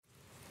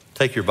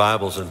Take your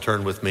Bibles and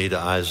turn with me to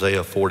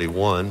Isaiah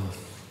 41.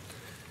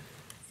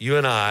 You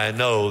and I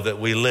know that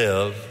we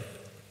live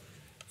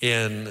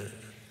in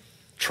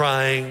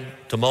trying,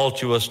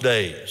 tumultuous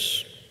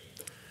days.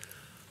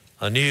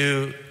 A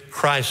new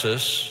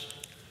crisis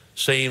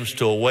seems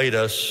to await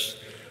us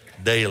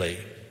daily.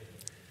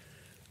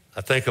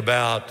 I think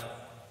about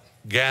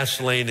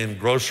gasoline and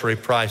grocery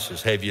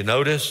prices. Have you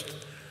noticed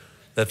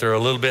that they're a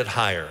little bit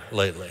higher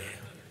lately?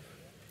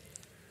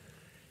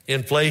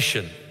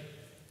 Inflation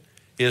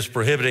is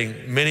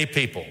prohibiting many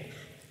people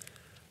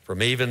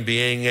from even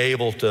being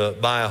able to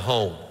buy a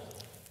home.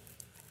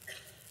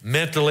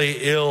 Mentally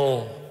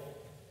ill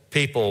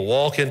people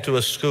walk into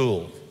a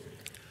school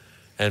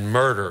and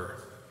murder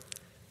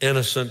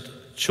innocent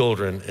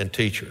children and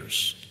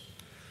teachers.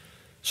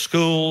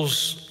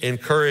 Schools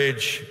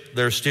encourage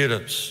their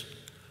students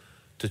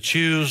to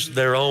choose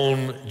their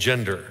own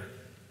gender,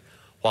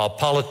 while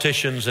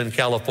politicians in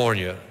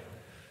California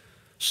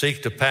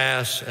seek to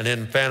pass an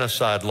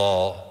infanticide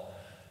law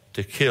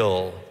to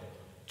kill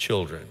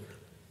children.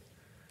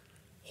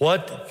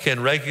 What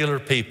can regular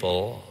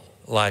people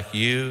like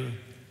you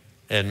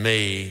and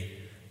me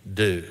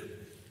do?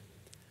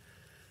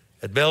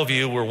 At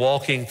Bellevue, we're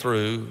walking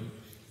through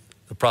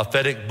the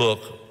prophetic book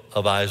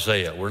of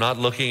Isaiah. We're not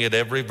looking at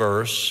every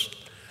verse,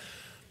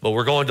 but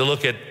we're going to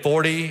look at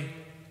 40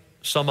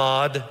 some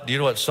odd. Do you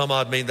know what some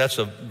odd means? That's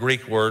a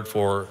Greek word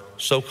for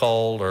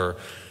so-called, or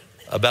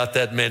about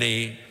that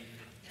many,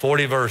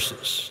 40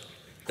 verses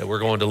that we're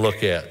going to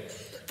look at,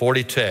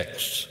 40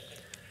 texts.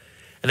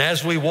 And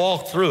as we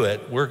walk through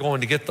it, we're going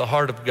to get the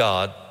heart of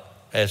God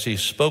as he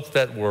spoke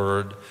that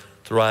word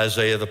through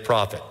Isaiah the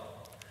prophet.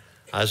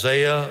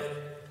 Isaiah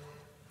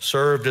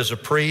served as a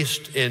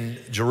priest in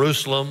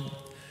Jerusalem,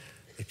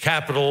 the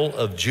capital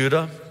of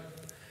Judah.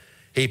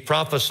 He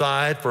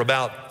prophesied for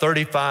about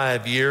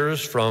 35 years,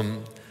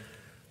 from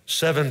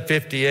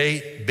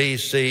 758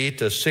 BC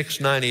to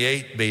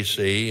 698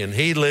 BC, and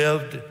he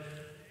lived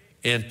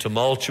in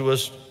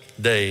tumultuous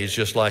days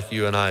just like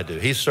you and I do.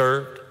 He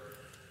served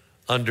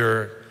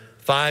under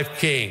 5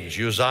 kings: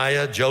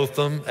 Uzziah,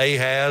 Jotham,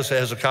 Ahaz,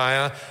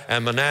 Hezekiah,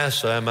 and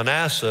Manasseh. And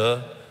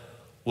Manasseh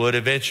would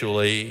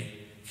eventually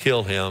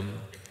kill him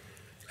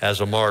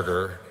as a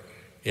martyr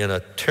in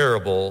a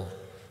terrible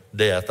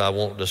death. I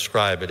won't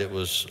describe it. It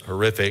was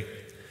horrific.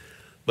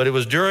 But it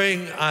was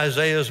during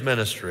Isaiah's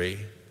ministry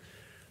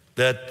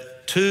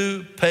that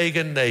 2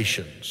 pagan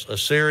nations,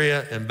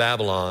 Assyria and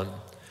Babylon,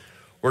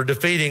 were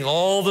defeating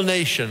all the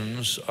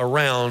nations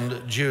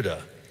around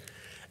Judah.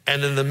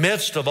 And in the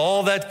midst of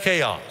all that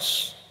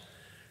chaos,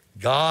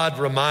 God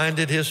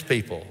reminded his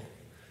people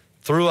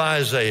through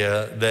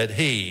Isaiah that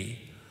he,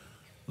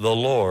 the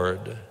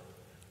Lord,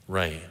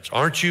 reigns.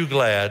 Aren't you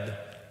glad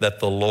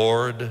that the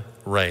Lord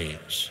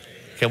reigns?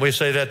 Can we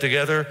say that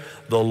together?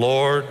 The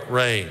Lord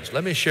reigns.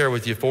 Let me share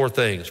with you 4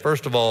 things.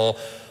 First of all,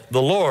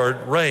 the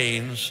Lord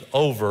reigns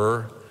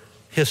over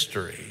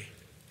history.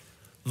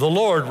 The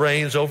Lord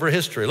reigns over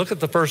history. Look at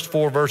the first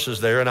 4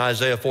 verses there in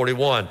Isaiah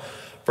 41.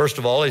 First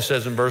of all, he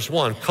says in verse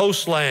 1,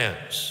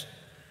 coastlands.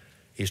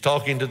 He's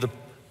talking to the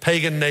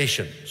pagan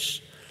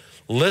nations.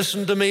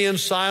 Listen to me in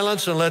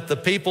silence and let the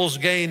peoples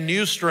gain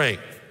new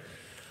strength.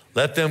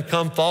 Let them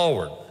come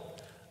forward.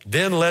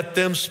 Then let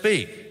them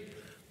speak.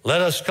 Let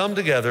us come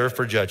together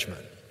for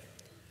judgment.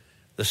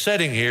 The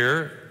setting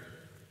here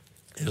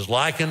is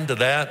likened to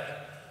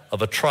that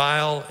of a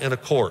trial in a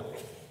court.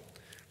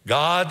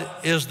 God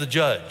is the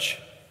judge,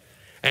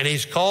 and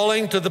he's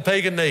calling to the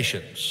pagan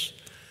nations,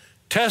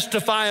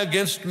 testify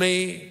against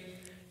me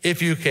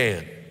if you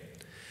can.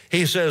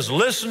 He says,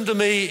 listen to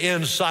me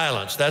in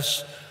silence.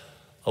 That's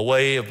a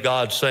way of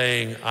God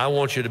saying, I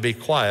want you to be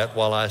quiet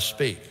while I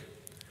speak.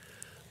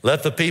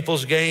 Let the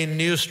peoples gain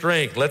new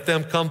strength. Let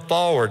them come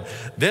forward.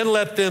 Then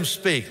let them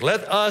speak.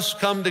 Let us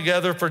come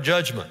together for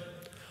judgment.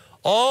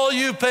 All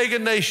you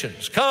pagan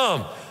nations,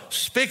 come,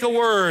 speak a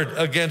word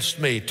against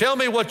me. Tell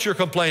me what your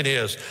complaint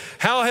is.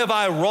 How have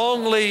I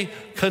wrongly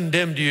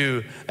condemned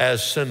you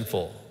as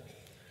sinful?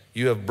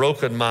 You have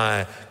broken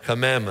my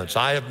commandments.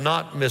 I have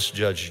not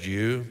misjudged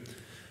you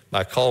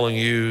by calling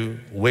you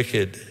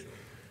wicked.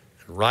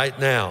 Right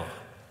now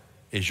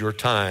is your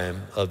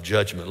time of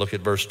judgment. Look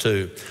at verse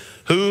 2.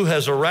 Who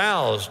has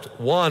aroused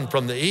one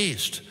from the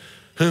east,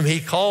 whom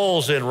he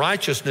calls in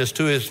righteousness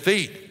to his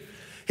feet?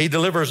 He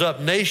delivers up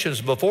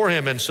nations before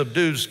him and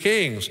subdues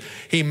kings.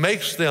 He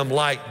makes them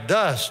like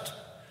dust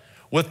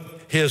with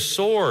his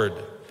sword,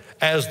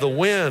 as the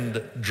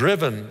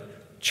wind-driven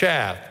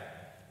chaff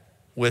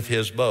with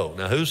his bow.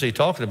 Now, who's he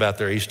talking about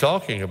there? He's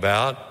talking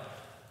about,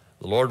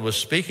 the Lord was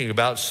speaking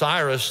about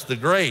Cyrus the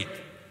Great,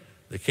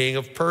 the king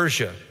of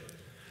Persia.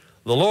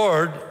 The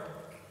Lord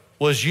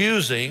was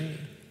using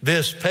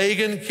this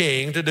pagan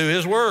king to do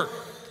his work.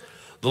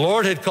 The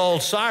Lord had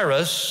called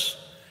Cyrus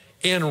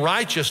in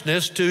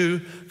righteousness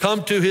to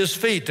come to his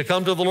feet, to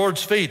come to the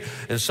Lord's feet.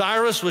 And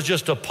Cyrus was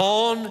just a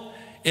pawn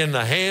in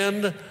the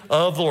hand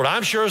of the Lord.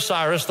 I'm sure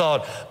Cyrus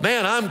thought,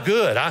 man, I'm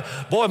good.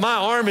 Boy, my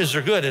armies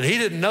are good. And he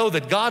didn't know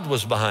that God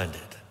was behind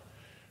it.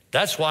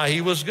 That's why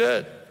he was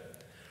good.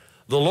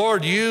 The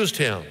Lord used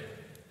him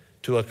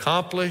to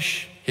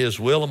accomplish his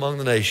will among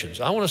the nations.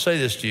 I want to say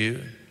this to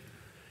you.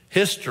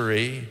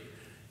 History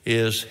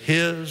is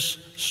his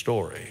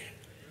story.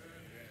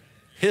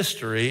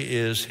 History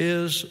is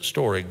his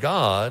story.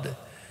 God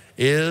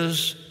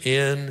is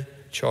in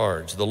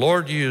charge. The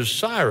Lord used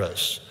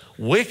Cyrus,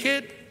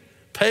 wicked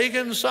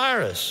pagan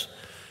Cyrus,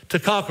 to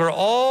conquer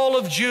all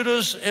of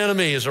Judah's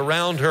enemies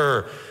around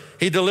her.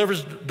 He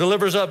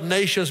delivers up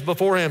nations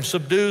before him,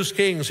 subdues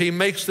kings. He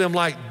makes them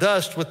like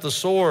dust with the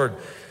sword,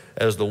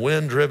 as the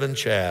wind-driven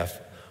chaff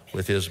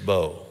with his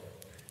bow.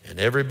 And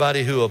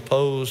everybody who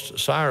opposed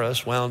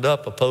Cyrus wound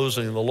up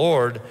opposing the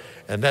Lord,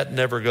 and that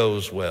never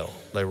goes well.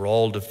 They were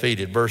all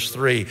defeated. Verse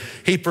 3,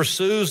 he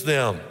pursues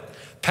them,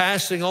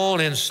 passing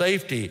on in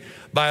safety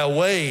by a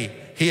way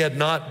he had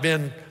not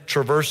been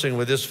traversing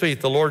with his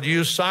feet. The Lord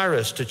used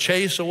Cyrus to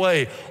chase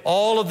away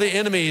all of the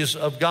enemies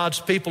of God's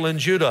people in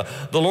Judah.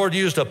 The Lord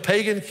used a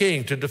pagan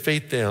king to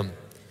defeat them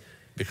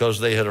because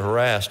they had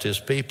harassed his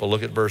people.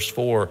 Look at verse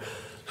 4.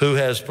 Who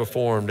has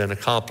performed and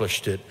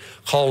accomplished it,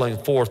 calling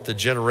forth the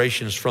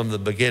generations from the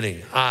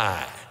beginning?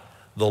 I,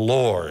 the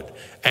Lord,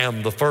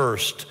 am the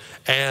first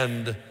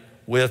and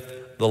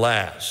with the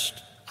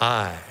last.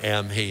 I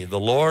am he. The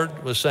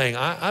Lord was saying,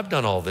 I've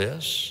done all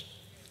this.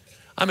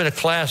 I'm in a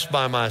class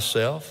by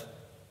myself.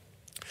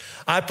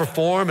 I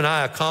perform and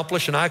I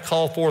accomplish and I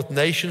call forth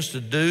nations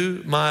to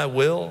do my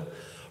will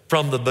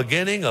from the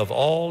beginning of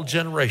all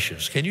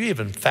generations. Can you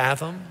even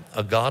fathom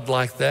a God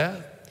like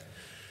that?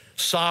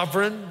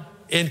 Sovereign,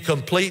 in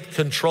complete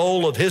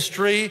control of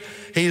history.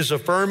 He's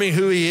affirming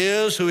who he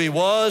is, who he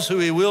was, who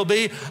he will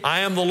be.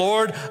 I am the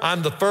Lord.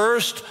 I'm the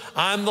first.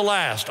 I'm the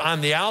last. I'm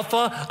the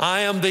Alpha.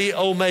 I am the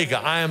Omega.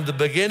 I am the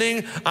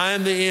beginning. I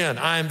am the end.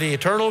 I am the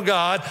eternal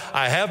God.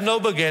 I have no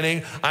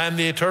beginning. I am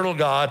the eternal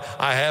God.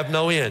 I have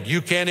no end.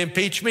 You can't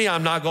impeach me.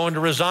 I'm not going to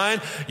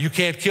resign. You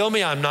can't kill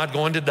me. I'm not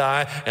going to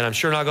die. And I'm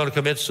sure not going to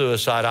commit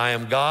suicide. I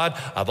am God.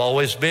 I've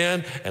always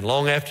been. And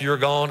long after you're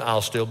gone,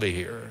 I'll still be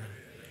here.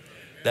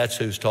 That's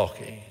who's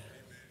talking.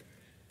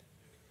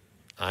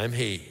 I'm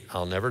he.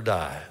 I'll never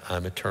die.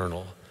 I'm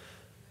eternal.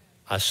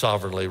 I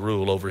sovereignly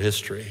rule over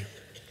history.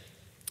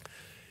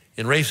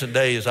 In recent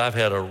days, I've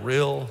had a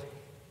real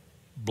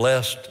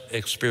blessed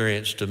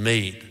experience to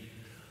meet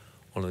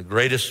one of the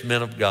greatest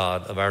men of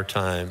God of our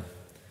time.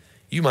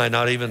 You might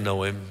not even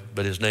know him,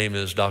 but his name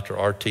is Dr.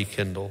 R.T.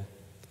 Kendall.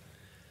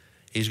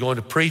 He's going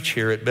to preach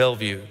here at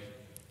Bellevue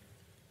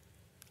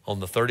on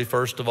the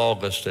 31st of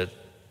August at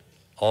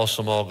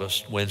Awesome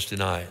August, Wednesday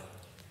night.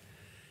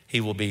 He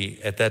will be,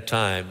 at that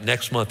time,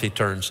 next month he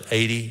turns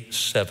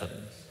 87.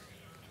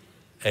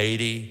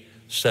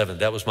 87.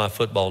 That was my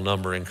football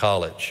number in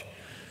college.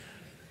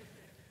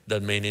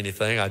 Doesn't mean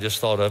anything. I just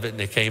thought of it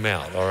and it came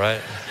out, all right?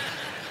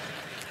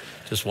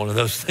 Just one of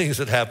those things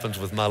that happens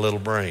with my little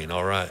brain,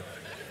 all right?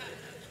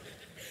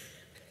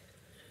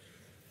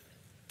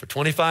 For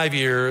 25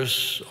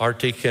 years,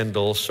 R.T.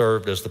 Kendall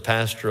served as the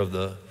pastor of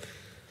the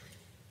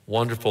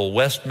wonderful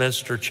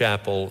Westminster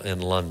Chapel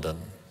in London.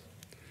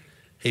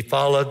 He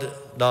followed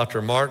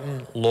Dr.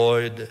 Martin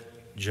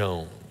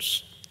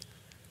Lloyd-Jones.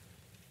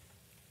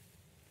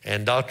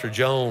 And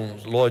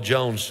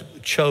Lloyd-Jones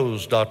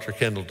chose Dr.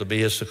 Kendall to be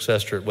his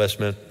successor at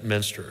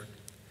Westminster.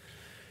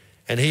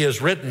 And he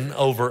has written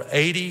over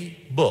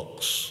 80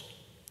 books.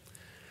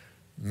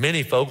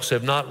 Many folks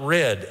have not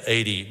read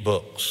 80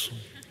 books,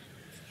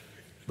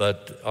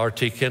 but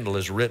R.T. Kendall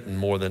has written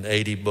more than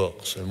 80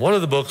 books. And one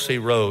of the books he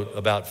wrote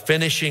about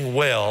finishing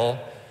well,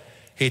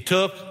 he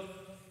took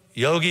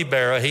Yogi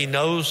Berra. He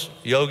knows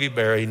Yogi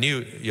Berra. He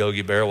knew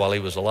Yogi Berra while he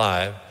was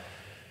alive.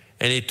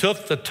 And he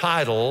took the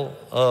title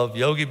of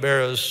Yogi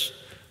Berra's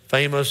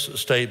famous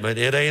statement,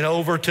 "It ain't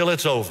over till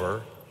it's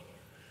over."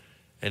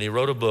 And he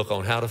wrote a book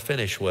on how to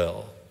finish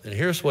well. And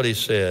here's what he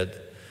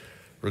said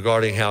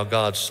regarding how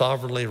God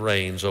sovereignly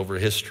reigns over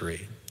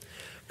history.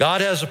 God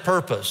has a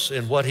purpose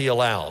in what he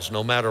allows,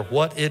 no matter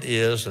what it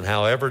is and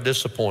however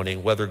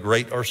disappointing, whether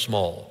great or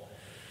small.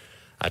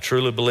 I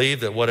truly believe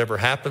that whatever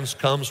happens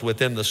comes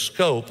within the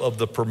scope of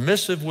the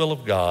permissive will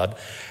of God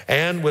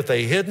and with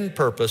a hidden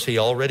purpose he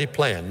already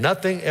planned.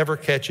 Nothing ever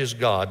catches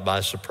God by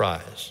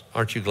surprise.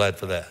 Aren't you glad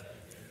for that?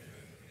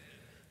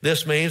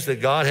 This means that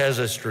God has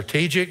a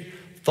strategic,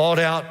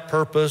 thought-out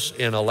purpose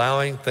in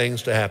allowing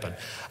things to happen.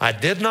 I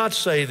did not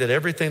say that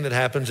everything that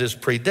happens is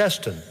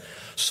predestined.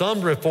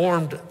 Some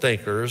Reformed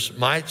thinkers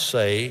might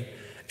say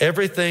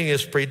everything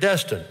is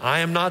predestined. I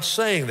am not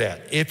saying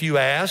that. If you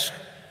ask,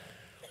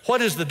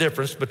 what is the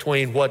difference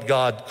between what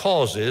God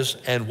causes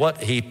and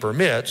what he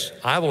permits?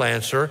 I will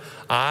answer,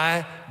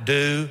 I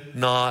do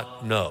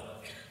not know.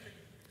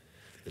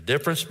 The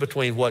difference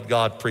between what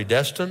God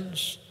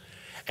predestines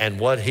and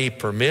what he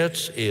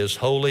permits is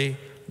holy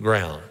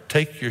ground.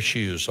 Take your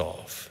shoes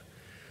off.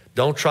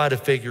 Don't try to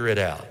figure it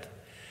out.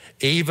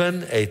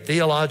 Even a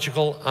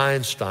theological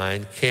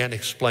Einstein can't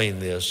explain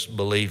this,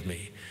 believe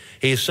me.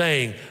 He's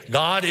saying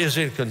God is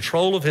in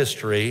control of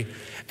history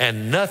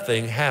and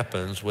nothing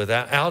happens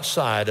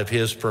outside of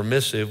his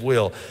permissive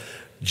will.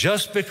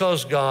 Just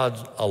because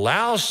God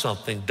allows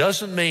something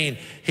doesn't mean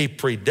he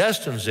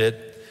predestines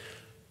it.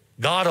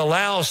 God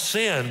allows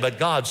sin, but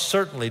God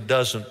certainly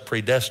doesn't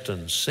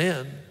predestine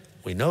sin.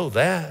 We know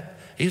that.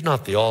 He's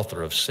not the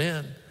author of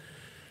sin,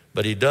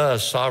 but he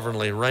does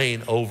sovereignly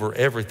reign over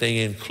everything,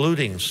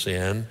 including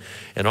sin.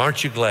 And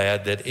aren't you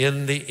glad that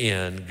in the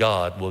end,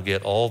 God will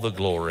get all the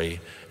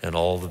glory and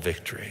all the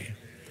victory?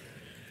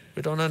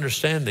 We don't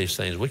understand these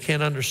things. We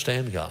can't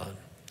understand God.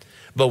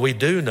 But we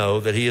do know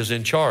that he is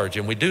in charge,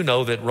 and we do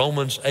know that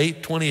Romans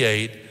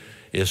 8:28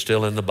 is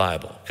still in the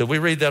Bible. Could we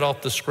read that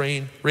off the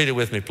screen? Read it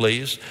with me,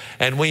 please.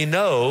 And we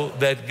know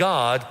that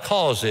God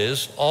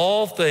causes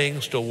all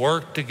things to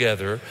work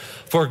together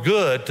for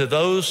good to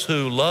those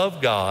who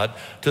love God,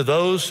 to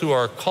those who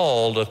are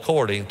called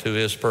according to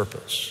his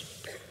purpose.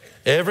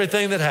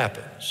 Everything that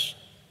happens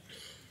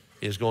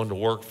is going to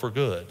work for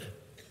good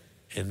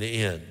in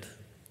the end.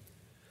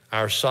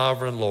 Our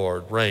sovereign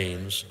Lord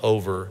reigns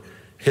over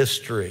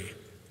history.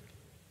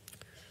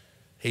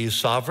 He's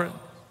sovereign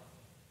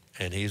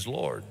and he's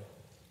Lord.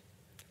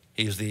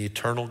 He's the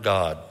eternal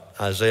God.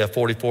 Isaiah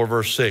 44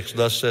 verse 6,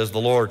 thus says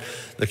the Lord,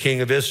 the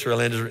King of Israel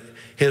and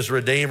his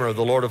Redeemer,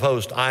 the Lord of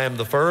hosts, I am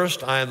the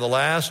first, I am the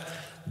last.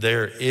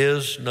 There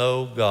is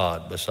no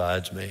God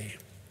besides me.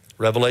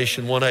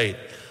 Revelation 1:8,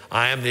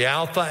 I am the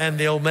Alpha and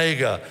the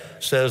Omega,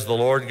 says the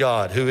Lord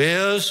God, who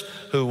is,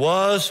 who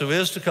was, who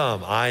is to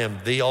come. I am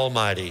the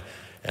Almighty.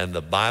 And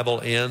the Bible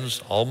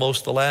ends,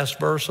 almost the last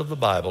verse of the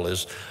Bible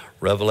is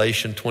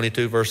Revelation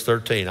 22 verse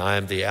 13. I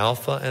am the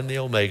Alpha and the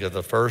Omega,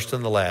 the first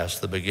and the last,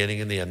 the beginning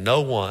and the end.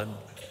 No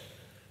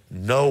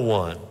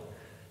one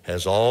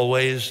has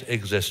always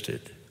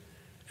existed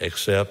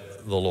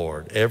except the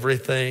Lord.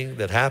 Everything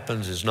that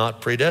happens is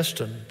not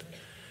predestined,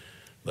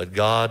 but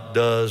God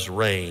does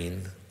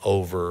reign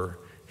over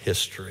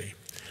history.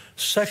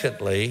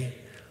 Secondly,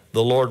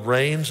 the Lord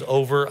reigns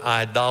over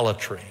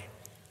idolatry.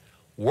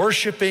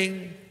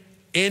 Worshiping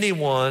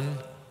anyone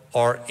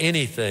or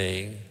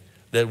anything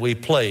that we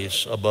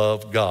place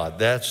above God.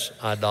 That's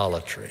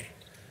idolatry.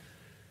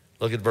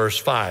 Look at verse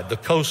 5. The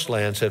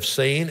coastlands have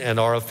seen and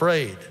are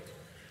afraid.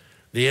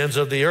 The ends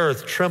of the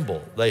earth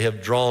tremble. They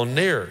have drawn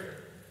near.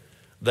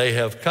 They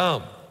have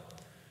come.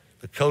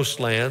 The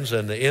coastlands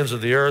and the ends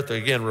of the earth are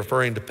again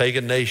referring to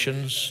pagan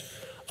nations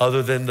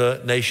other than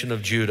the nation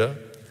of Judah.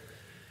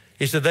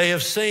 He said, they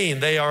have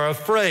seen, they are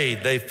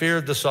afraid. They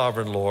feared the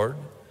sovereign Lord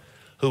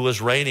who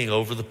was reigning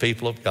over the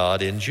people of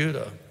God in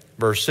Judah.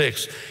 Verse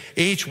 6,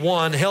 each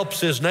one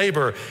helps his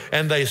neighbor,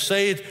 and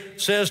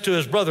says to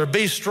his brother,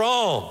 be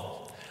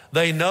strong.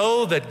 They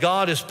know that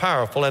God is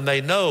powerful, and they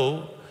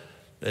know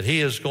that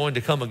he is going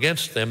to come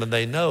against them, and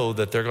they know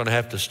that they're going to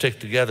have to stick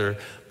together,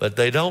 but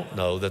they don't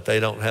know that they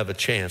don't have a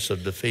chance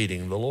of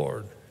defeating the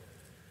Lord.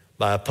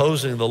 By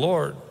opposing the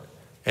Lord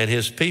and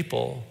his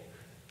people,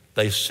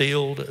 they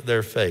sealed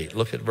their fate.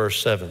 Look at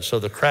verse 7. So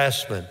the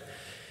craftsman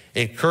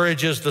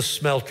encourages the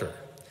smelter,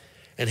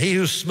 and he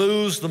who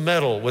smooths the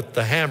metal with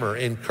the hammer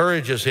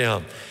encourages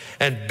him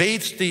and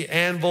beats the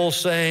anvil,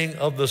 saying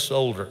of the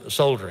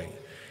soldering,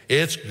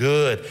 it's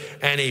good.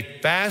 And he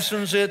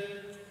fastens it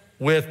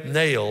with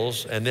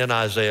nails, and then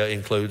Isaiah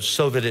includes,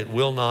 so that it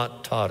will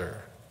not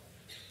totter.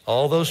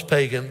 All those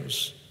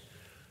pagans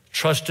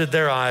trusted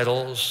their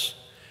idols,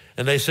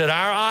 and they said,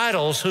 our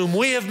idols whom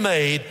we have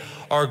made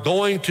are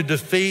going to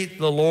defeat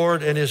the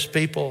Lord and his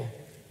people.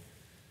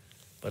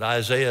 But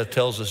Isaiah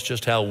tells us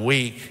just how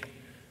weak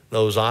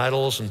those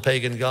idols and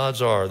pagan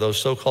gods are. Those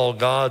so-called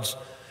gods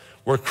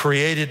were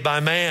created by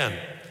man,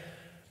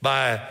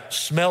 by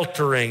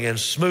smeltering and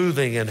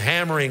smoothing and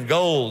hammering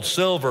gold,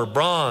 silver,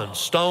 bronze,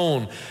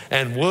 stone,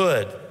 and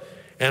wood.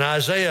 And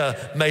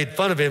Isaiah made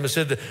fun of him and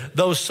said that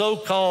those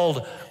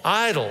so-called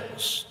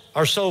idols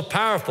are so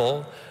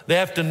powerful, they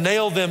have to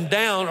nail them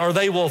down or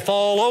they will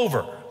fall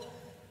over.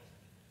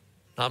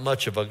 Not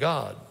much of a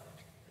God.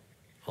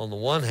 On the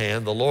one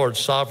hand, the Lord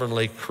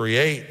sovereignly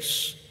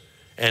creates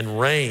and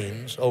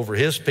reigns over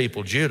his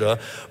people, Judah.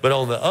 But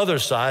on the other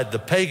side, the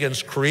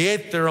pagans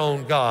create their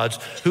own gods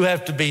who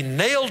have to be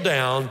nailed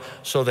down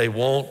so they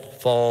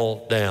won't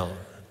fall down.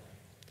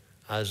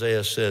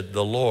 Isaiah said,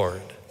 the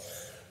Lord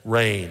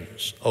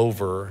reigns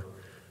over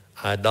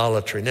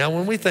idolatry. Now,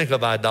 when we think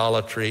of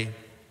idolatry,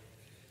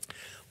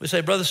 we say,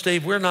 Brother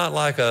Steve, we're not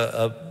like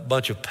a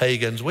bunch of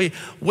pagans. We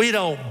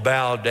don't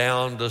bow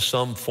down to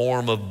some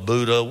form of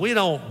Buddha. We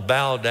don't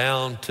bow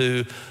down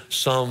to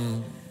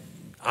some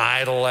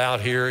idol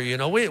out here. You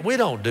know, we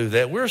don't do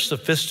that. We're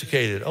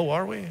sophisticated. Oh,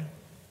 are we?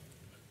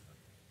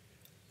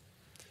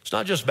 It's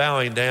not just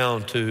bowing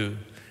down to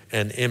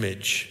an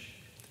image.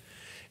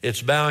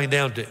 It's bowing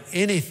down to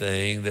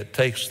anything that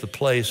takes the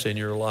place in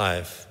your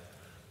life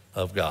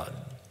of God.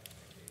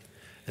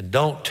 And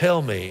don't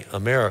tell me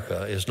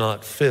America is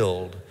not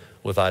filled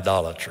with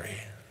idolatry.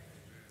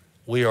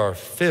 We are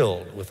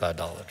filled with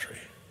idolatry.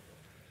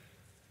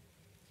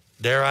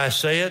 Dare I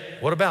say it?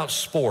 What about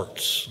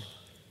sports?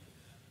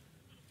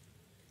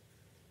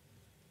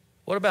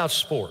 What about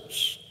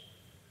sports?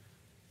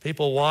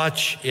 People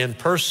watch in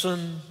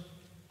person,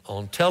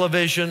 on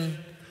television,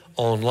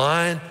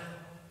 online,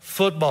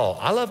 football.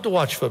 I love to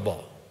watch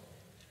football.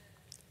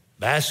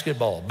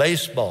 Basketball,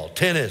 baseball,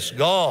 tennis,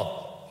 golf.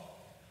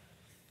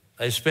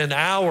 They spend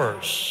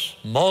hours,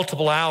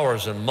 multiple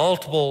hours and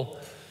multiple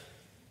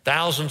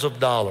thousands of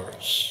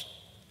dollars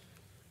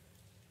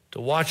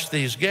to watch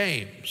these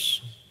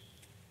games.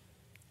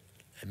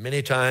 And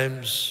many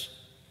times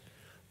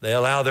they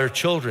allow their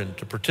children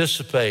to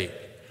participate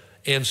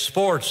in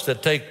sports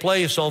that take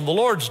place on the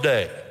Lord's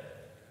Day.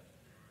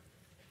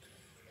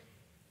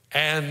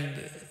 And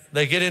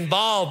they get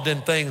involved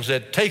in things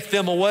that take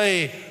them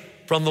away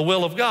from the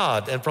will of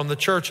God and from the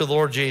church of the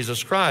Lord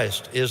Jesus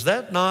Christ. Is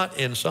that not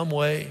in some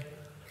way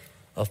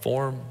a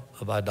form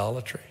of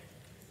idolatry?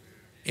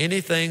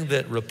 Anything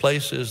that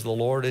replaces the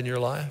Lord in your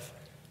life?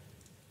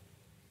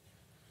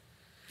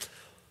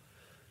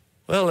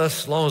 Well,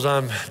 as long as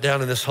I'm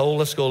down in this hole,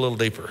 let's go a little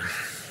deeper.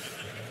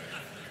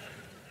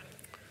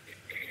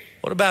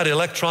 What about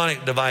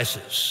electronic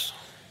devices?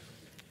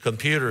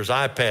 Computers,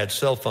 iPads,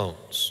 cell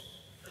phones.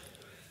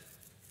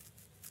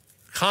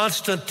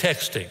 Constant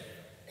texting.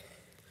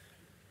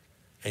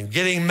 And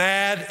getting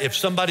mad if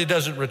somebody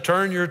doesn't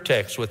return your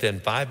text within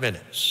 5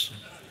 minutes.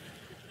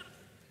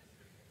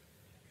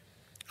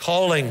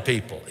 Calling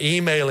people,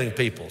 emailing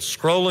people,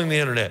 scrolling the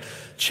internet,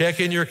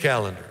 checking your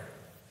calendar.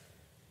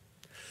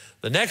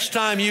 The next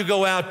time you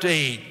go out to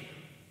eat,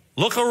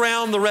 look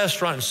around the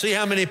restaurant and see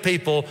how many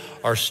people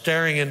are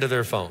staring into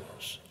their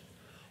phones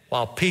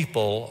while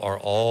people are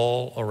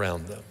all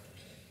around them.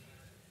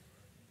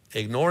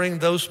 Ignoring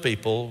those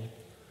people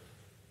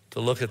to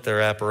look at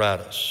their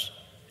apparatus.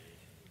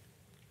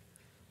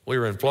 We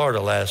were in Florida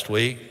last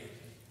week,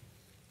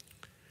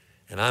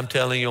 and I'm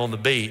telling you, on the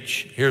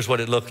beach, here's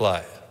what it looked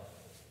like.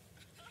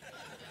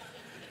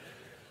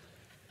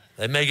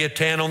 They may get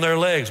tan on their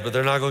legs, but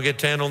they're not going to get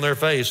tan on their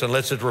face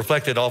unless it's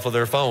reflected off of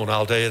their phone,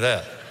 I'll tell you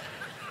that.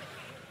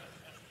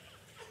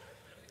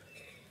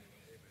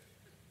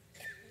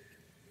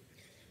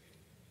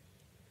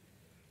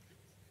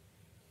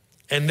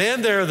 And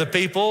then there are the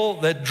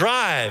people that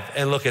drive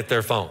and look at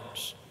their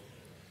phones.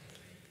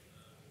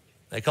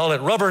 They call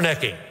it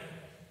rubbernecking.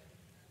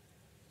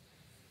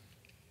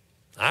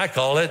 I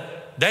call it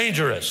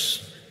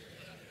dangerous.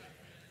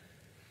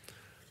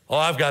 Oh,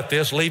 I've got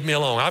this, leave me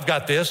alone. I've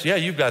got this, yeah,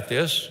 you've got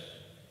this.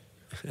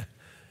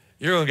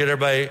 You're going to get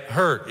everybody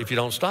hurt if you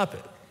don't stop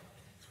it.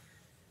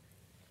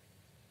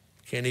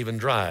 Can't even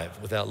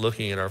drive without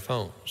looking at our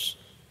phones.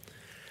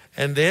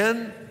 And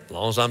then, as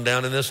long as I'm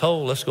down in this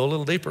hole, let's go a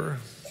little deeper.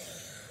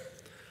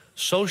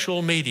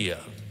 Social media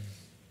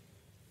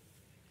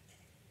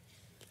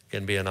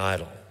can be an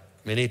idol.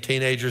 Many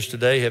teenagers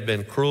today have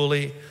been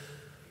cruelly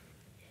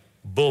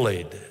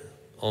bullied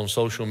on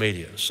social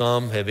media.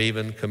 Some have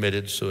even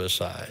committed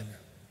suicide.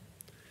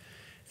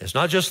 It's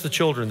not just the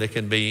children that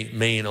can be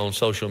mean on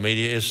social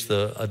media, it's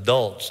the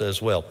adults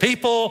as well.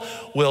 People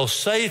will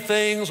say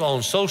things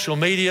on social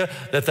media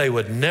that they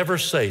would never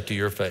say to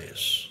your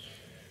face.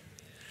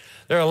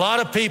 There are a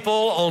lot of people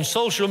on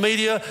social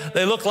media,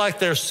 they look like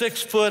they're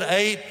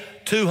 6'8",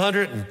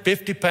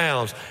 250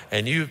 pounds,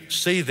 and you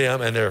see them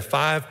and they're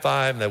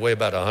 5'5", and they weigh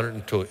about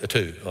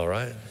 102, all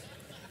right?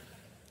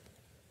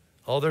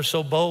 Oh, they're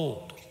so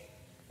bold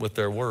with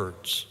their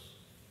words.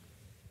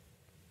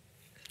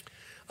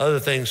 Other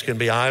things can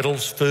be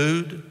idols.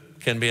 Food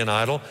can be an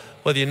idol.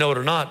 Whether you know it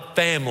or not,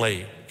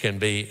 family can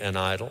be an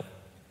idol.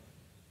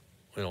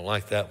 We don't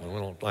like that one. We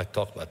don't like to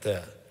talk about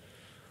that.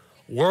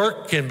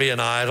 Work can be an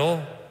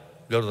idol.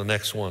 Go to the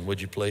next one,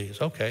 would you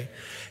please? Okay.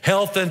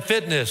 Health and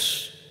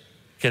fitness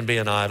can be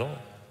an idol.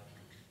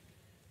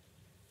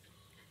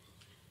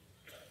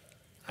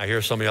 I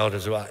hear some of y'all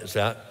is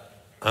that?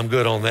 I'm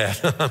good on that.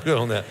 I'm good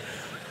on that.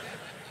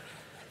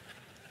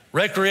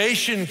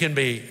 Recreation can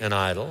be an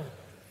idol.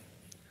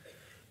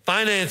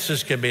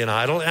 Finances can be an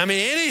idol. I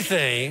mean,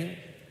 anything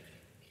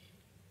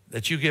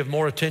that you give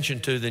more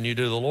attention to than you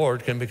do the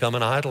Lord can become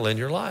an idol in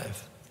your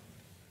life.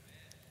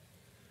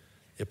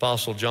 The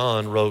Apostle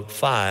John wrote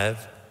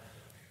 5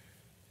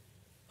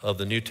 of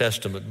the New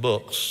Testament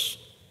books.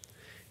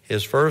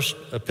 His first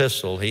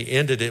epistle, he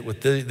ended it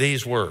with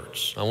these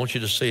words. I want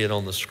you to see it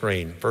on the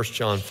screen. 1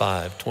 John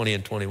 5, 20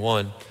 and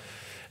 21.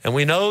 And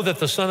we know that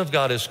the Son of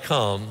God has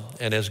come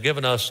and has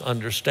given us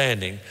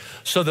understanding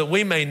so that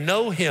we may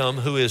know him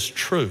who is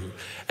true.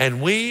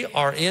 And we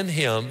are in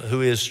him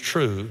who is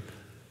true,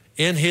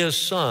 in his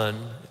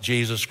Son,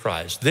 Jesus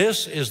Christ.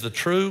 This is the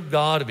true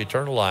God of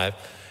eternal life.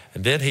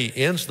 And then he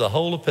ends the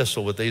whole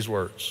epistle with these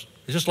words.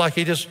 It's just like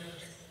he just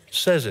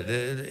says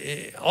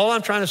it. All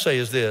I'm trying to say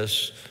is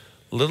this: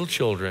 little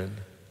children,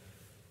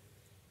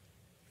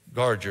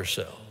 guard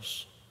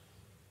yourselves.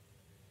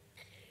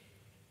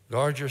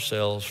 Guard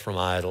yourselves from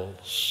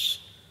idols.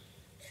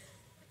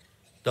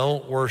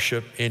 Don't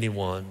worship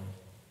anyone.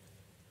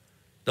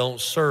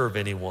 Don't serve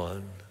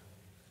anyone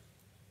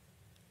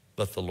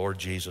but the Lord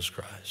Jesus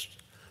Christ.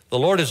 The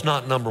Lord is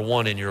not number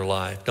one in your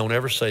life. Don't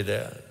ever say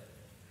that,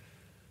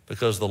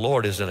 because the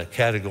Lord is in a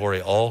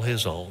category all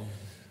his own.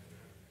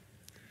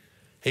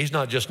 He's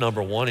not just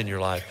number one in your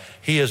life.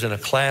 He is in a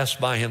class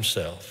by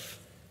himself.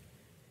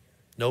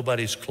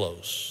 Nobody's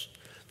close.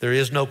 There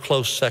is no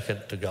close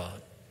second to God.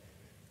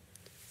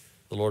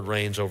 The Lord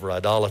reigns over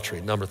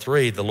idolatry. Number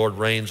 3, the Lord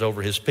reigns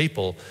over his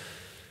people.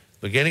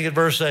 Beginning at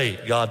verse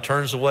 8, God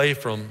turns away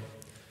from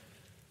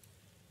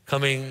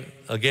coming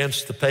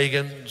against the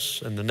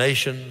pagans and the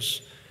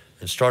nations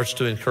and starts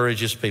to encourage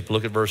his people.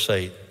 Look at verse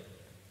 8.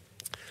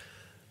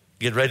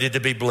 Get ready to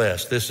be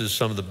blessed. This is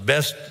some of the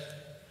best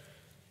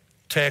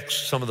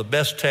texts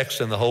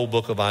in the whole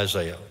book of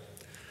Isaiah.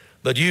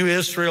 But you,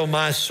 Israel,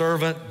 my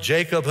servant,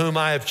 Jacob, whom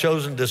I have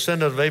chosen,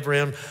 descendant of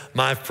Abraham,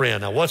 my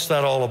friend. Now, what's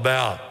that all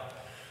about?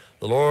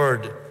 The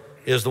Lord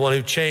is the one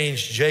who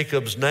changed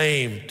Jacob's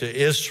name to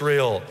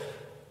Israel.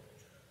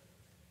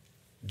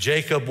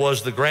 Jacob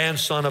was the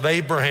grandson of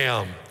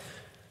Abraham.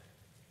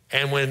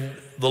 And when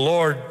the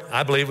Lord,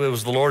 I believe it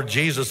was the Lord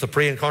Jesus, the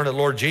pre-incarnate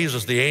Lord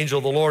Jesus, the angel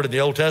of the Lord in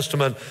the Old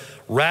Testament,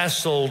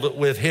 wrestled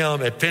with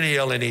him at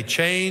Peniel, and he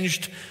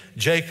changed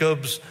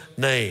Jacob's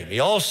name. He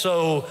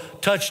also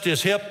touched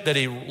his hip that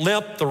he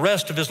limped the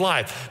rest of his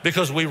life,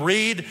 because we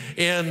read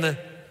in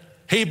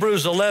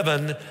Hebrews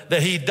 11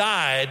 that he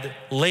died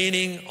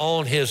leaning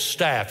on his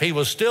staff. He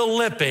was still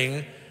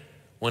limping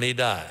when he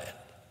died.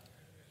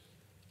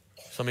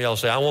 Some of y'all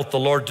say, I want the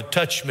Lord to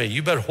touch me.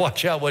 You better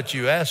watch out what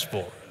you ask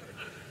for.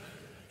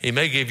 He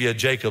may give you a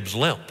Jacob's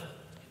limp.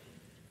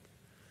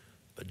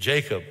 But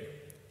Jacob,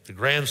 the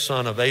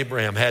grandson of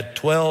Abraham, had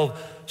 12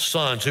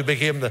 sons who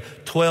became the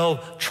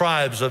 12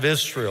 tribes of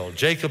Israel.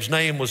 Jacob's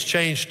name was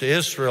changed to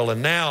Israel,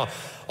 and now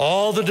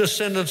all the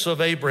descendants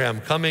of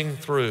Abraham coming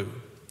through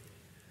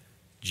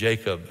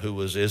Jacob, who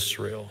was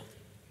Israel.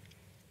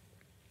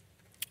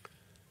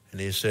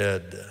 And he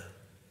said,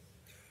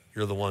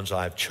 you're the ones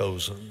I've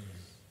chosen.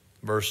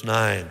 Verse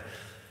 9,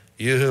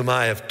 you whom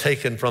I have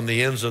taken from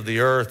the ends of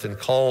the earth and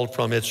called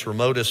from its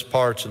remotest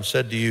parts and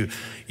said to you,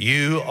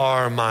 you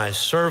are my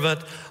servant.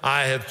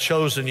 I have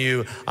chosen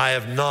you. I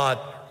have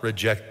not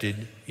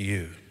rejected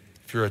you.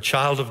 If you're a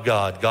child of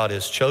God, God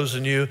has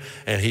chosen you,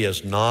 and he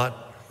has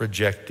not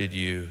rejected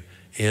you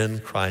in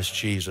Christ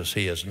Jesus.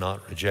 He has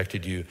not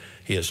rejected you.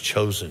 He has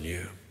chosen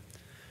you.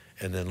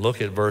 And then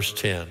look at verse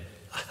 10.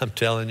 I'm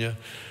telling you,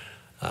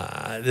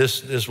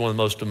 this is one of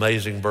the most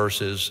amazing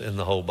verses in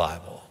the whole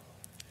Bible.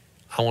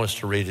 I want us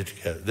to read it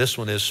together. This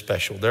one is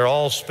special. They're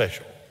all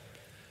special.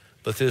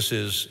 But this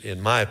is,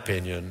 in my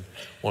opinion,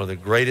 one of the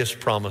greatest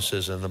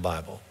promises in the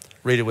Bible.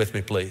 Read it with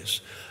me,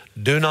 please.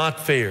 Do not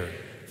fear,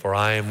 for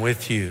I am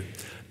with you.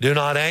 Do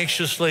not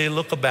anxiously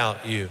look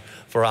about you,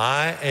 for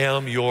I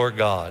am your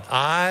God.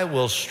 I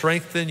will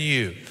strengthen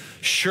you.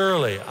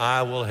 Surely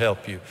I will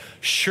help you.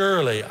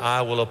 Surely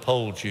I will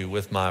uphold you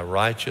with my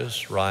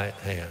righteous right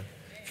hand.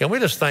 Can we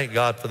just thank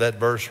God for that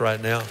verse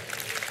right now?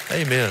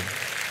 Amen.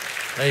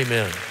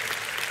 Amen.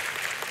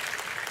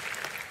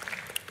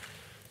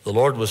 The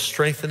Lord was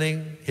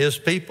strengthening his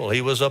people.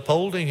 He was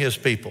upholding his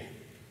people.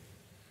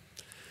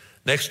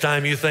 Next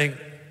time you think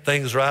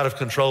things are out of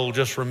control,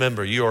 just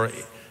remember you are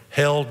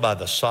held by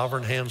the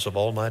sovereign hands of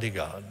Almighty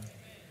God.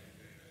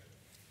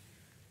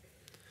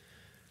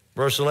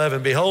 Verse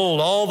 11, behold,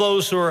 all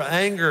those who are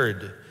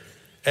angered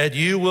at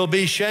you will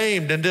be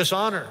shamed and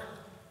dishonor.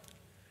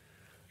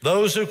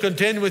 Those who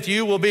contend with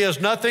you will be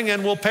as nothing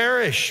and will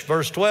perish.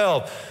 Verse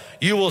 12,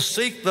 you will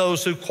seek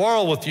those who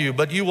quarrel with you,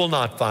 but you will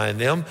not find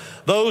them.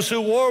 Those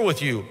who war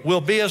with you will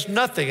be as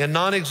nothing and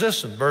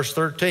non-existent. Verse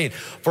 13,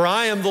 for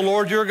I am the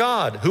Lord your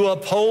God, who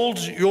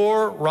upholds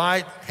your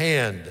right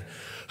hand,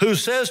 who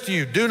says to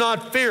you, do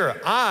not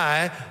fear,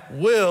 I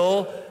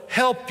will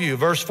help you.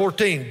 Verse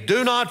 14,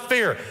 do not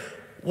fear.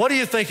 What do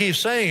you think he's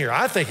saying here?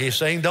 I think he's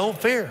saying don't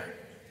fear.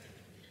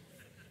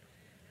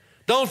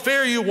 Don't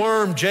fear, you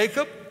worm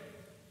Jacob.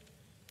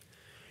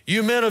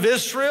 You men of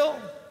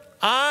Israel,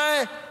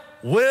 I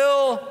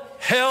will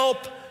help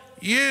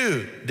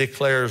you,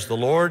 declares the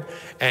Lord,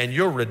 and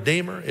your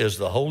Redeemer is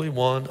the Holy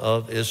One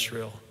of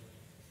Israel.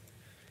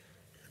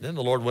 And then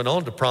the Lord went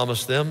on to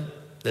promise them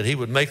that he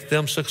would make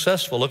them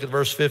successful. Look at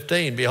verse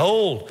 15.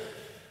 Behold,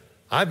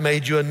 I've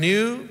made you a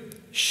new,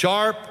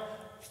 sharp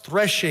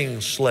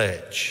threshing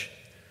sledge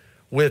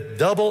with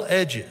double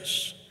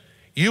edges.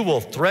 You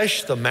will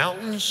thresh the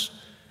mountains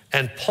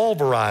and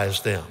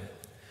pulverize them,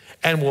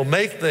 and will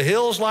make the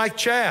hills like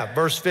chaff.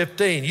 Verse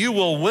 15, you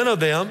will winnow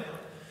them,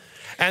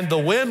 and the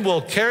wind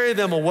will carry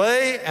them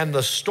away, and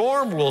the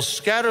storm will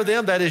scatter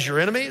them, that is your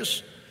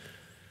enemies.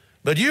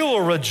 But you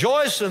will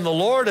rejoice in the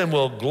Lord and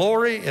will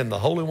glory in the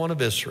Holy One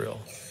of Israel.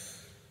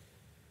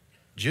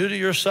 Judah,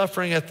 you're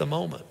suffering at the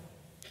moment,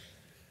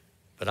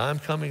 but I'm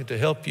coming to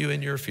help you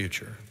in your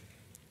future.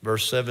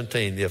 Verse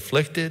 17, the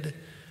afflicted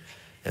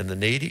and the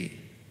needy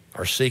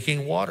are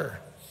seeking water,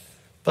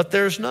 but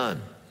there's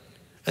none,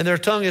 and their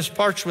tongue is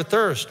parched with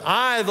thirst.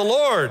 I, the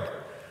Lord,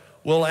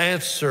 will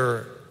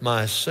answer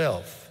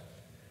myself.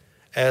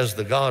 As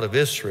the God of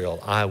Israel,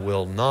 I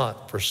will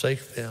not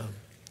forsake them.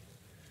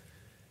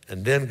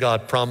 And then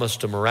God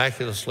promised to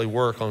miraculously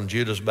work on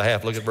Judah's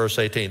behalf. Look at verse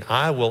 18.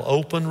 I will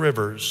open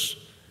rivers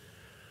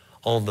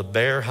on the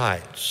bare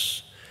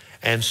heights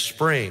and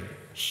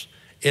springs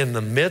in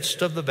the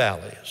midst of the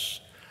valleys.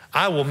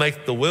 I will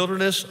make the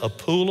wilderness a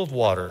pool of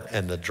water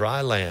and the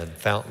dry land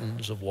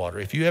fountains of water.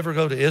 If you ever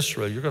go to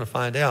Israel, you're going to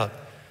find out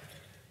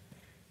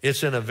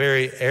it's in a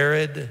very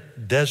arid,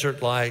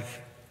 desert-like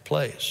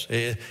place.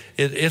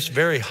 It's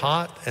very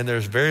hot, and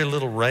there's very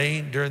little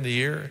rain during the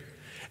year,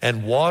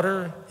 and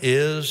water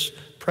is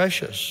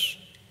precious.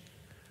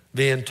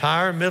 The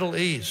entire Middle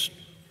East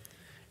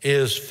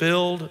is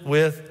filled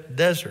with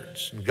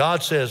deserts. And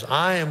God says,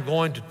 I am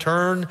going to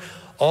turn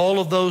all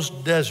of those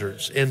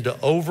deserts into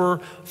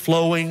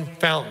overflowing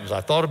fountains.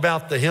 I thought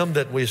about the hymn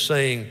that we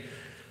sing,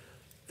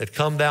 that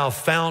come thou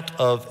fount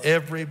of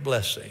every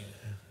blessing.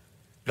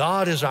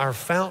 God is our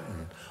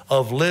fountain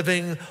of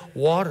living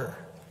water.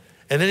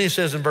 And then he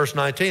says in verse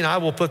 19, I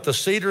will put the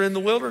cedar in the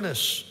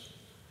wilderness.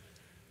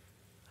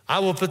 I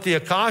will put the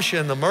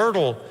acacia and the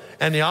myrtle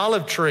and the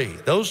olive tree.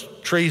 Those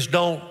trees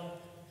don't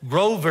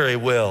grow very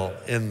well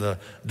in the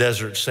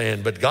desert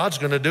sand, but God's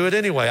going to do it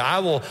anyway. I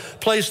will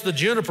place the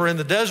juniper in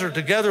the desert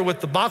together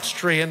with the box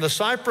tree and the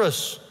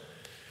cypress.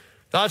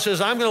 God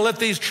says, I'm going to let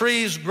these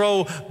trees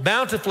grow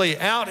bountifully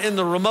out in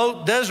the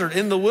remote desert,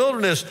 in the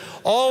wilderness.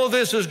 All of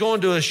this is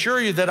going to assure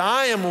you that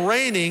I am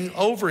reigning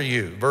over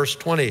you. Verse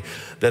 20,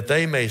 that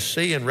they may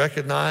see and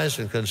recognize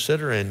and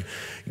consider and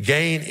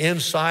gain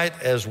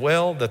insight as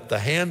well, that the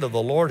hand of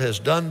the Lord has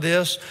done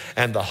this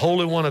and the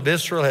Holy One of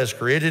Israel has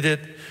created it.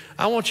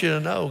 I want you to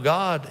know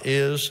God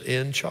is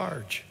in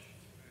charge.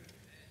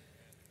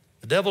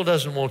 The devil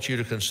doesn't want you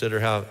to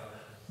consider how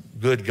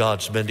good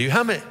God's been to you.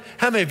 How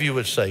many of you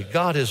would say,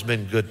 God has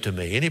been good to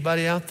me?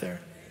 Anybody out there?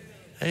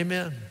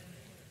 Amen.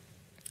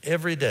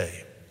 Every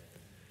day,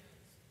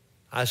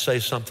 I say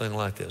something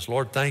like this: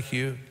 Lord, thank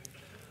you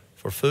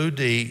for food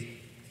to eat,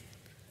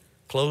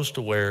 clothes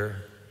to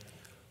wear,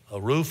 a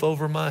roof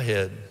over my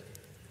head,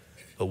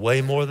 but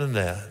way more than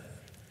that,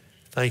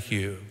 thank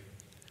you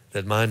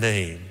that my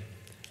name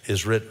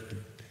is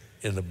written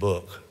in the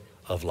book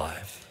of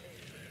life.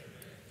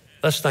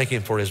 Let's thank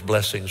him for his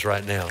blessings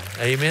right now.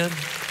 Amen.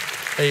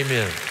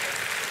 Amen.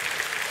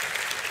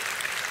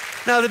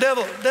 Now, the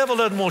devil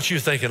doesn't want you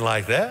thinking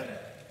like that.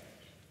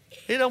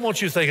 He doesn't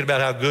want you thinking about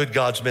how good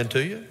God's been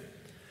to you.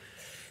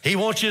 He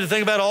wants you to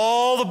think about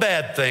all the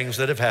bad things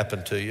that have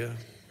happened to you.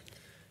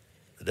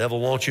 The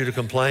devil wants you to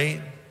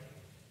complain.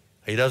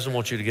 He doesn't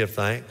want you to give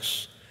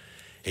thanks.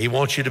 He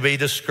wants you to be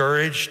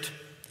discouraged.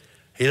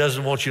 He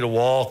doesn't want you to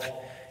walk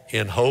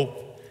in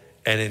hope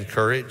and in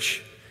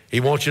courage. He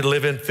wants you to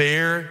live in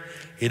fear.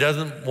 He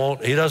doesn't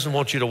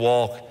want you to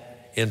walk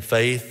in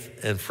faith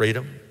and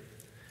freedom.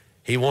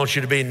 He wants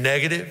you to be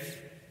negative,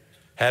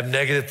 have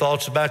negative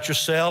thoughts about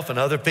yourself and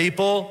other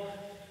people.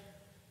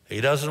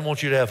 He doesn't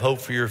want you to have hope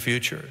for your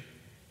future.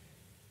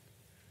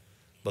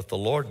 But the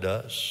Lord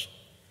does.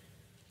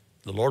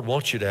 The Lord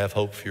wants you to have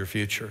hope for your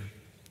future.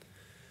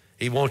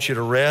 He wants you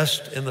to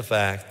rest in the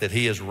fact that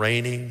he is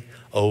reigning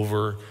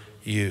over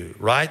you.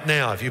 Right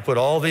now, if you put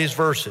all these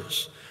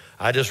verses,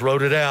 I just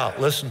wrote it out,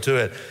 listen to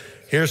it.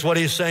 Here's what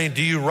he's saying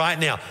to you right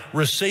now.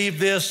 Receive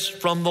this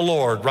from the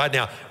Lord right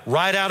now,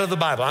 right out of the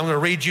Bible. I'm going to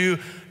read you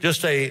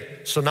just a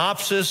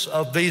synopsis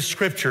of these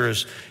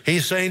scriptures.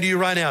 He's saying to you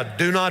right now,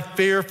 do not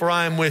fear, for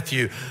I am with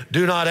you.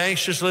 Do not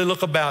anxiously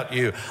look about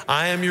you.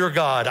 I am your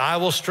God. I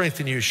will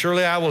strengthen you.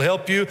 Surely I will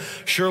help you.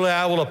 Surely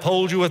I will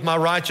uphold you with my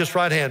righteous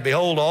right hand.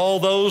 Behold, all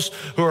those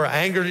who are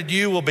angered at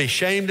you will be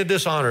shamed and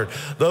dishonored.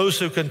 Those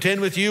who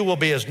contend with you will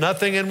be as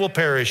nothing and will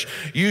perish.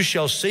 You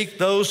shall seek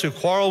those who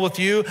quarrel with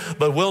you,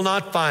 but will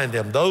not find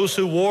them. Those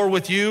who war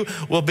with you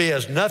will be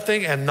as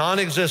nothing and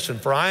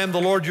non-existent. For I am the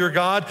Lord your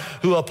God,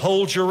 who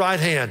upholds your right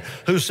hand,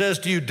 who says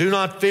to you, do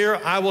not fear,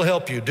 I will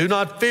help you. Do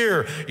not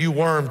fear, you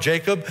worm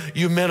Jacob,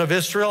 you men of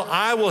Israel.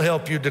 I will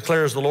help you,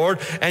 declares the Lord,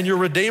 and your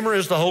Redeemer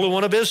is the Holy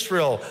One of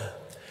Israel.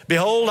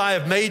 Behold, I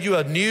have made you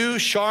a new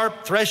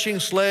sharp threshing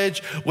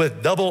sledge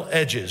with double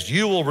edges.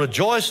 You will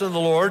rejoice in the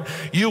Lord.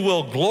 You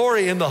will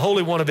glory in the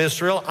Holy One of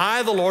Israel.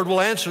 I, the Lord,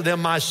 will answer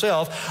them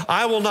myself.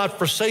 I will not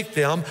forsake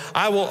them.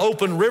 I will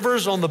open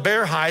rivers on the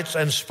bare heights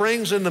and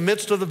springs in the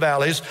midst of the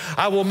valleys.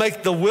 I will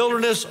make the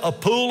wilderness a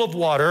pool of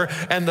water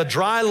and the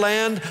dry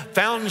land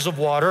fountains of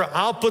water.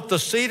 I'll put the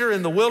cedar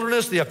in the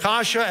wilderness, the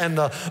acacia and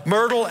the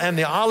myrtle and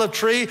the olive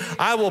tree.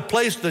 I will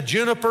place the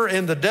juniper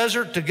in the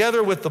desert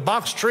together with the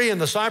box tree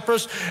and the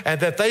cypress, and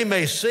that they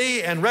may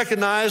see and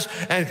recognize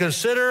and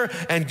consider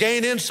and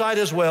gain insight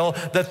as well,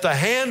 that the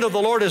hand of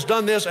the Lord has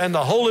done this and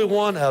the Holy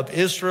One of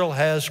Israel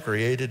has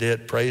created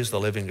it. Praise the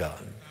living God.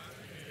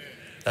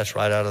 That's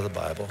right out of the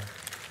Bible.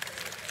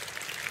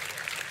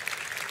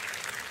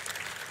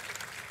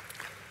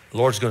 The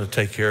Lord's going to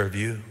take care of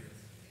you,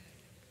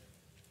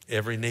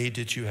 every need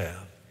that you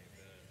have.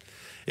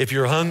 If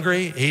you're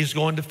hungry, he's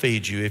going to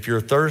feed you. If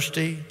you're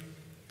thirsty,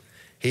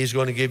 he's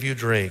going to give you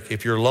drink.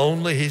 If you're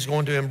lonely, he's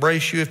going to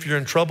embrace you. If you're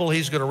in trouble,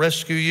 he's going to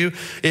rescue you.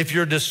 If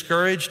you're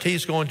discouraged,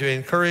 he's going to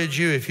encourage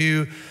you. If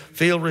you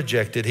feel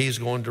rejected, he's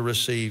going to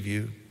receive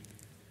you.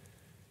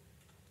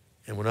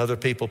 And when other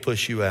people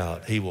push you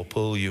out, he will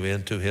pull you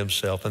into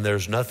himself. And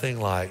there's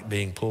nothing like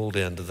being pulled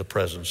into the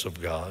presence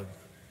of God.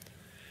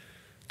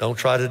 Don't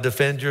try to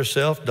defend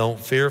yourself. Don't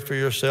fear for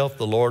yourself.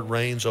 The Lord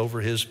reigns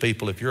over his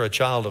people. If you're a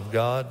child of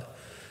God,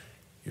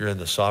 you're in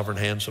the sovereign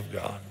hands of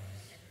God.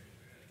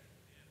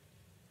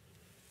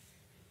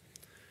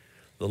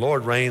 The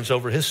Lord reigns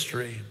over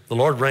history. The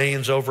Lord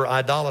reigns over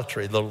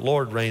idolatry. The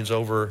Lord reigns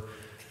over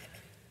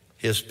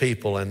his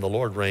people, and the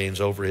Lord reigns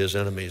over his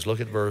enemies.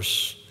 Look at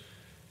verse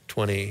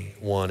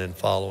 21 and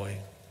following.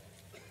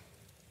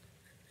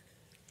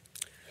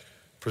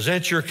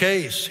 Present your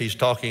case. He's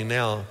talking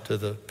now to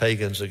the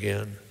pagans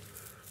again.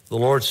 The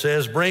Lord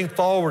says, bring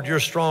forward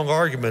your strong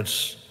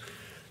arguments.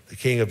 The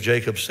King of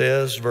Jacob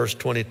says, verse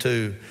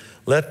 22,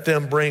 let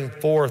them bring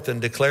forth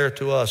and declare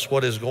to us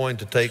what is going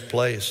to take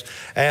place.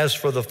 As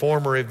for the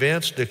former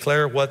events,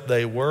 declare what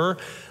they were,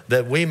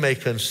 that we may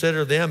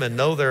consider them and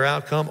know their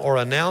outcome, or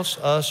announce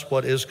us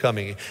what is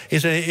coming. He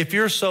said, if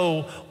you're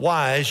so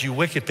wise, you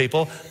wicked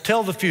people,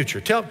 tell the future.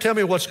 Tell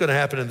me what's going to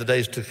happen in the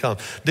days to come.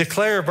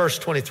 Declare, verse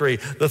 23,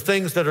 the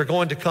things that are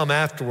going to come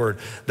afterward,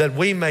 that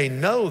we may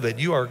know that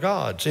you are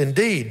gods.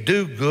 Indeed,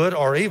 do good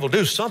or evil.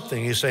 Do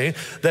something, he's saying,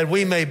 that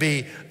we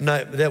may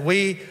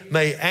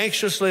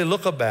anxiously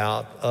look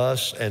about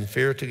us and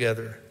fear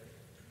together.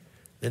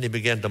 Then he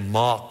began to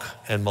mock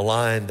and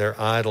malign their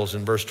idols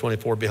in verse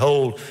 24.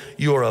 Behold,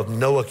 you are of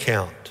no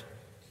account,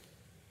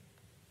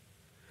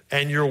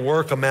 and your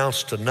work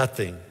amounts to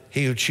nothing.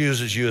 He who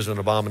chooses you is an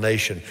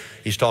abomination.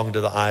 He's talking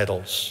to the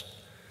idols.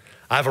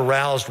 I've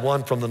aroused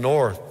one from the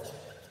north.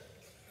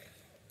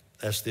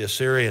 That's the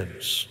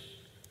Assyrians,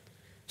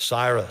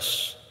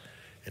 Cyrus.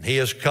 And he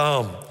has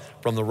come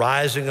from the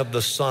rising of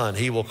the sun.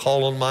 He will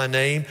call on my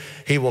name.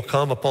 He will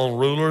come upon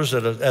rulers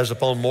as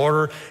upon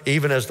mortar,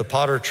 even as the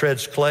potter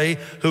treads clay.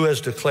 Who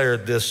has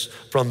declared this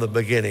from the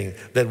beginning,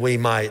 that we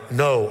might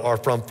know, or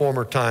from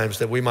former times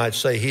that we might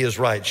say he is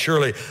right?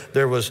 Surely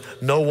there was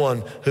no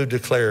one who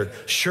declared.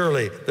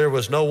 Surely there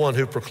was no one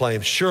who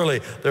proclaimed.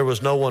 Surely there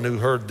was no one who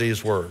heard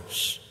these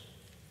words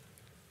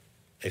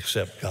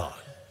except God.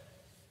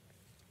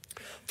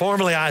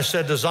 Formerly I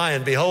said to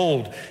Zion,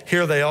 behold,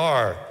 here they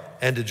are.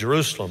 And to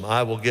Jerusalem,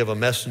 I will give a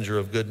messenger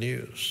of good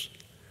news.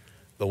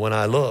 But when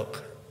I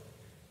look,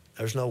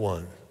 there's no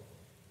one.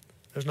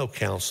 There's no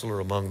counselor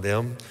among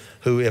them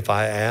who, if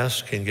I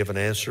ask, can give an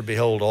answer.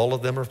 Behold, all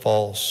of them are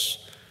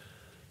false.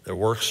 Their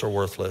works are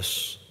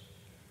worthless.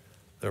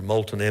 Their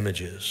molten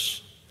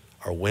images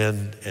are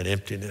wind and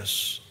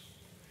emptiness.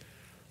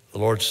 The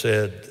Lord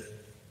said,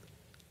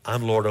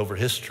 I'm Lord over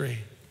history.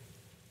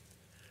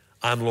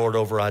 I'm Lord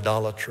over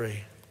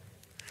idolatry.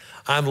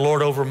 I'm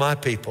Lord over my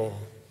people.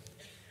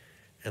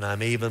 And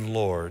I'm even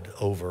Lord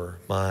over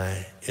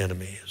my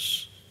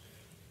enemies.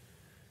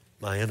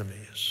 My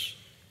enemies.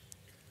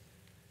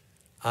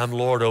 I'm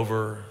Lord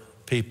over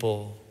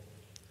people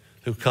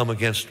who come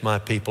against my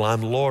people.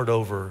 I'm Lord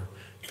over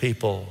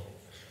people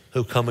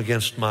who come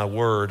against my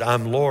word.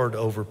 I'm Lord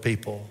over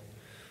people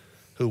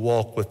who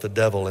walk with the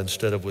devil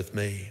instead of with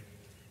me.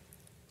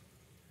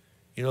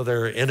 You know,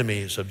 they're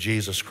enemies of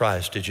Jesus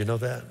Christ. Did you know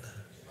that?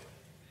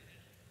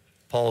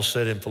 Paul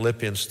said in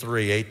Philippians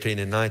 3:18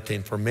 and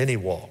 19, for many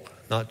walk,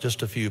 not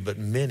just a few, but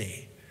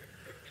many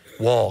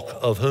walk,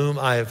 of whom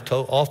I have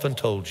often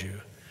told you,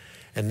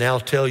 and now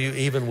tell you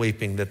even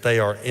weeping, that they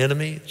are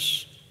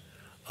enemies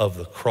of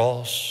the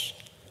cross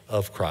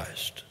of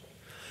Christ,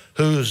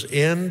 whose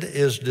end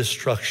is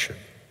destruction,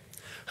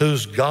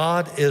 whose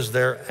God is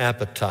their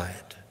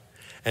appetite,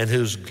 and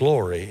whose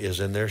glory is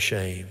in their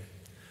shame,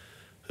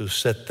 who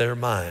set their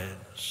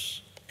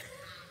minds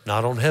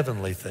not on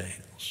heavenly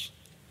things,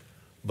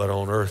 but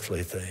on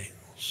earthly things.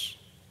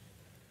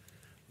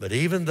 But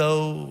even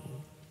though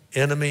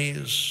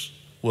enemies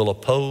will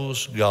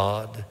oppose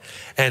God,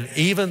 and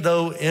even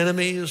though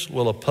enemies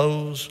will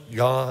oppose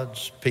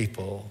God's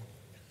people,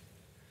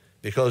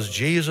 because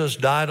Jesus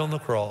died on the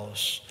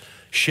cross,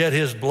 shed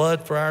his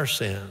blood for our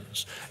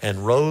sins,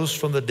 and rose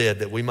from the dead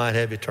that we might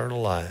have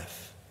eternal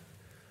life,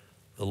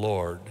 the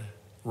Lord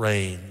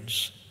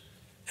reigns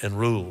and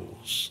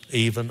rules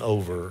even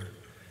over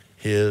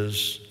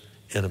his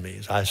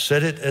enemies. I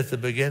said it at the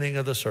beginning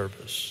of the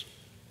service.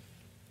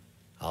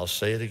 I'll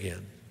say it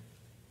again.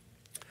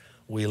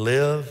 We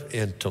live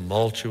in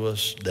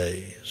tumultuous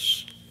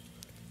days.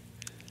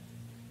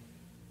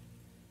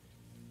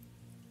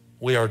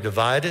 We are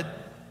divided,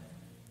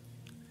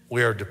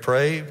 we are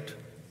depraved,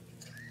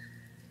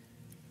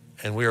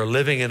 and we are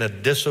living in a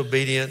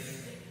disobedient,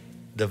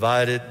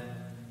 divided,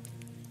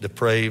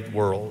 depraved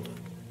world.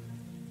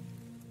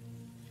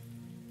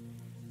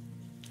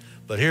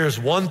 But here's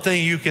one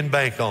thing you can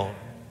bank on.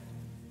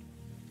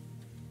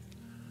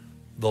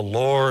 The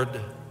Lord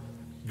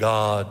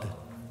God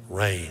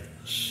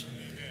reigns.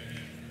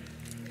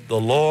 The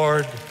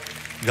Lord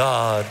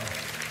God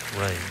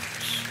reigns.